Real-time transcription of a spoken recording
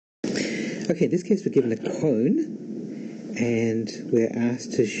Okay, in this case we're given a cone, and we're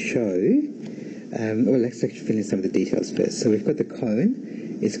asked to show, well, let's actually fill in some of the details first. So we've got the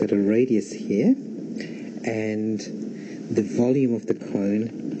cone, it's got a radius here, and the volume of the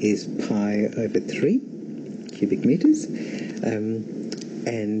cone is pi over 3 cubic meters,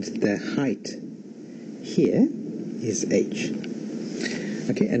 and the height here is h.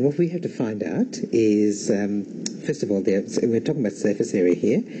 Okay, and what we have to find out is, first of all, we're talking about surface area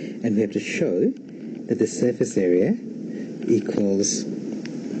here, and we have to show that the surface area equals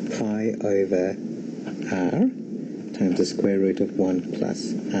pi over r times the square root of 1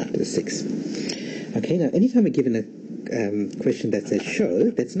 plus r to the 6. Okay, now anytime we're given a question that says show,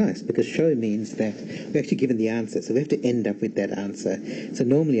 that's nice, because show means that we're actually given the answer, so we have to end up with that answer. So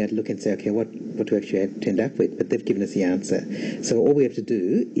normally I'd look and say, okay, what do we actually have to end up with? But they've given us the answer. So all we have to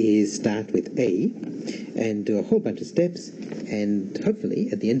do is start with A and do a whole bunch of steps, and hopefully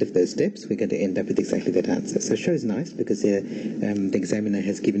at the end of those steps we're going to end up with exactly that answer. So show is nice because the examiner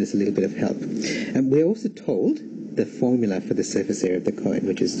has given us a little bit of help. And we're also told the formula for the surface area of the cone,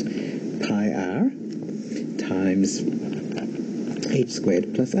 which is pi r times h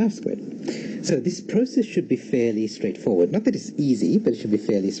squared plus r squared. So this process should be fairly straightforward. Not that it's easy, but it should be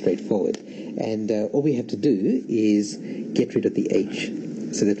fairly straightforward. And all we have to do is get rid of the h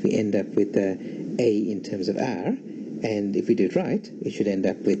so that we end up with a in terms of r. And if we do it right, it should end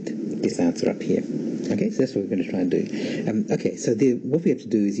up with this answer up here. Okay, so that's what we're going to try and do. Okay, so what we have to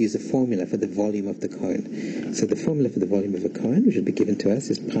do is use a formula for the volume of the cone. So the formula for the volume of a cone, which will be given to us,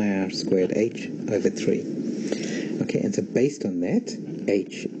 is pi r squared h over 3. Okay, and so based on that,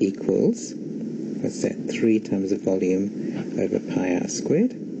 h equals, what's that, 3 times the volume over pi r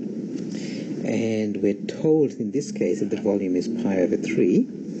squared. And we're told in this case that the volume is pi over 3,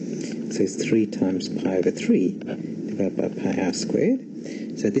 so it's 3 times pi over 3 divided by pi r squared.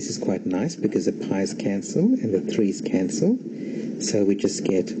 So this is quite nice because the pi's cancel and the 3's cancel, so we just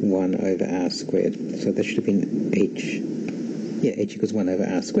get 1 over r squared. So that should have been h. Yeah, h equals 1 over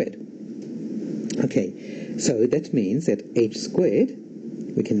r squared. Okay, so that means that h squared,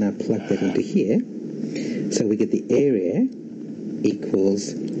 we can now plug that into here. So we get the area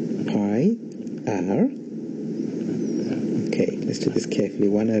equals pi r. Okay, let's do this carefully.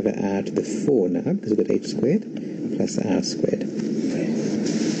 1 over r to the 4 now, because we've got h squared plus r squared.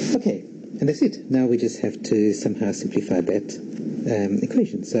 Okay, and that's it. Now we just have to somehow simplify that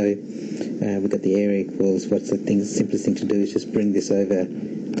equation. So we've got the area equals, what's the simplest thing to do is just bring this over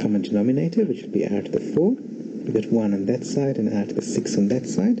common denominator, which would be r to the 4. We've got 1 on that side and r to the 6 on that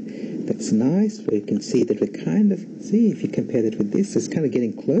side. That's nice. We can see that we're kind of, see, if you compare that with this, it's kind of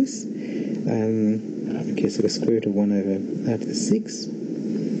getting close. Okay, so the square root of 1 over r to the 6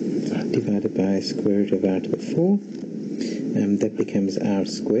 divided by square root of r to the 4. That becomes r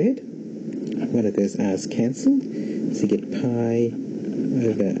squared. One of those r's cancel, so you get pi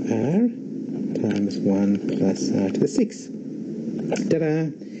over r times 1 plus r to the 6.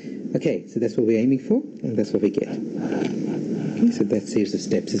 Ta-da! Okay, so that's what we're aiming for, and that's what we get. Okay, so that series of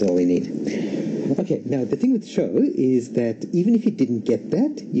steps is all we need. Okay, now the thing with show is that even if you didn't get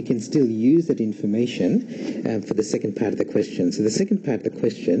that, you can still use that information for the second part of the question. So the second part of the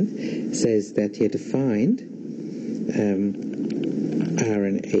question says that you have to find r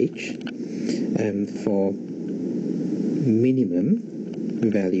and h for minimum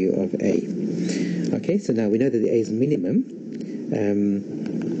value of a. Okay, so now we know that the a is minimum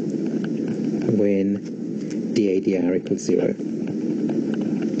when dA dr equals 0.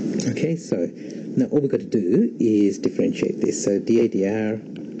 Okay, so now all we've got to do is differentiate this. So dA dr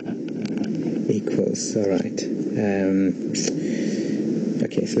equals, alright,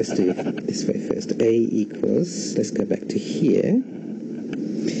 okay, so let's do it this way first. A equals, let's go back to here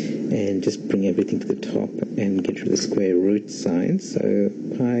and just bring everything to the top and get rid of the square root sign. So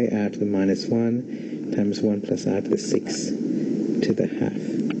pi r to the minus 1 times 1 plus r to the 6 to the half.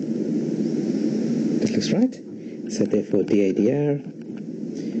 That looks right. So therefore dA dr.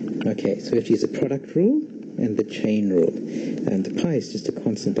 Okay, so we have to use the product rule and the chain rule. And the pi is just a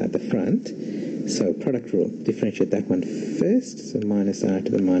constant at the front. So product rule, differentiate that one first. So minus r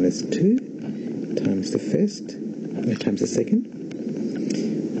to the minus 2 times the first, times the second,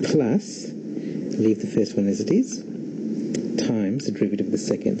 plus, leave the first one as it is, times the derivative of the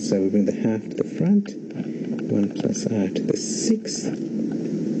second. So we bring the half to the front, 1 plus r to the 6,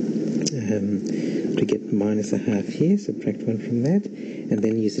 to get minus a half here, subtract 1 from that, and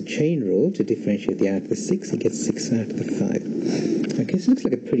then use the chain rule to differentiate the r to the 6, you get 6r to the 5. Okay, so it looks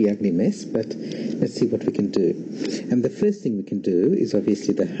like a pretty ugly mess, but let's see what we can do. And the first thing we can do is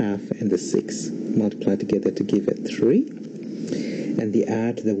obviously the half and the 6 multiply together to give it 3. And the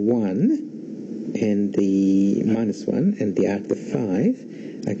r to the 1 and the minus 1 and the r to the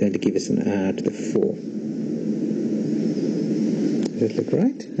 5 are going to give us an r to the 4. Does that look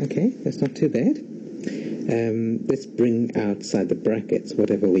right? Okay, that's not too bad. Let's bring outside the brackets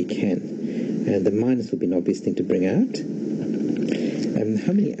whatever we can. The minus will be an obvious thing to bring out.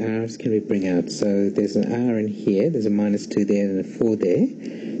 How many r's can we bring out? So there's an r in here, there's a minus 2 there and a 4 there.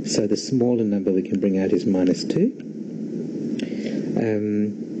 So the smaller number we can bring out is minus 2.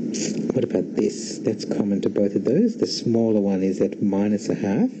 What about this? That's common to both of those. The smaller one is at minus a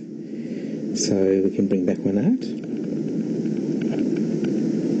half. So we can bring that one out.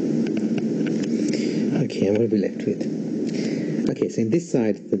 Okay, and what are we left with? Okay, so in this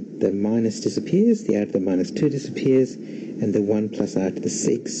side, the minus disappears, the r to the minus 2 disappears, and the 1 plus r to the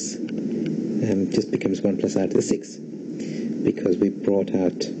 6 just becomes 1 plus r to the 6, because we brought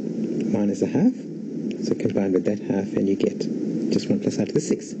out minus a half, so combine with that half and you get just 1 plus r to the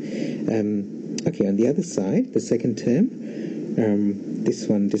 6. Okay, on the other side, the second term, this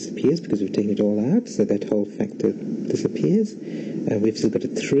one disappears because we've taken it all out, so that whole factor disappears. We've still got a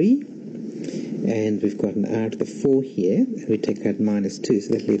 3. And we've got an r to the 4 here, and we take out minus 2,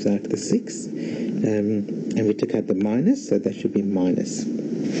 so that leaves r to the 6. And we took out the minus, so that should be minus.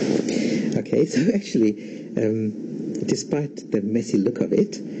 Okay, so actually, despite the messy look of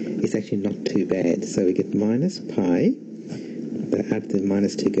it, it's actually not too bad. So we get minus pi, the r to the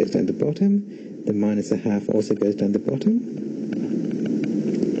minus 2 goes down the bottom, the minus a half also goes down the bottom,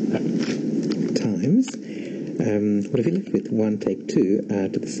 times, what have we left with? 1 take 2, r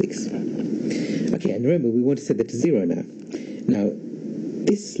to the 6. Okay, and remember, we want to set that to 0 now. Now,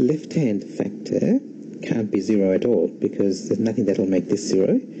 this left-hand factor can't be 0 at all, because there's nothing that will make this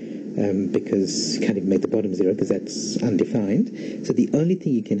 0, because you can't even make the bottom 0, because that's undefined. So the only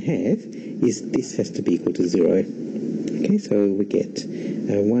thing you can have is this has to be equal to 0. Okay, so we get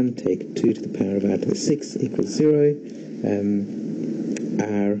 1 take 2 to the power of r to the 6 equals 0.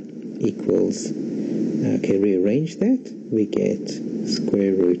 R equals, okay, rearrange that. We get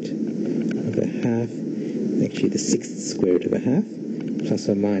square root of a half, actually the 6th square root of a half, plus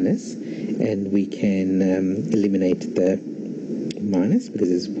or minus, and we can eliminate the minus because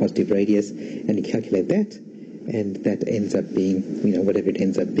it's a positive radius, and you calculate that, and that ends up being, whatever it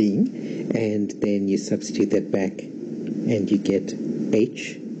ends up being, and then you substitute that back, and you get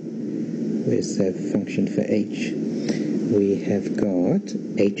h. Where's the function for h? We have got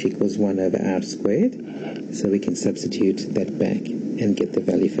h equals 1 over r squared, so we can substitute that back and get the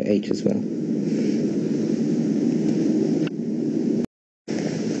value for h as well.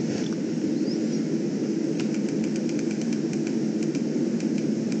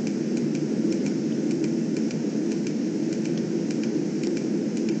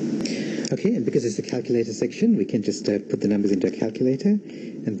 Okay, and because it's a calculator section, we can just put the numbers into a calculator,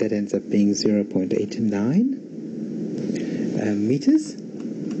 and that ends up being 0.89 meters.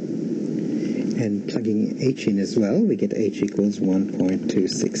 And plugging h in as well, we get h equals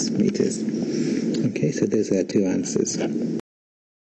 1.26 meters. Okay, so those are our two answers.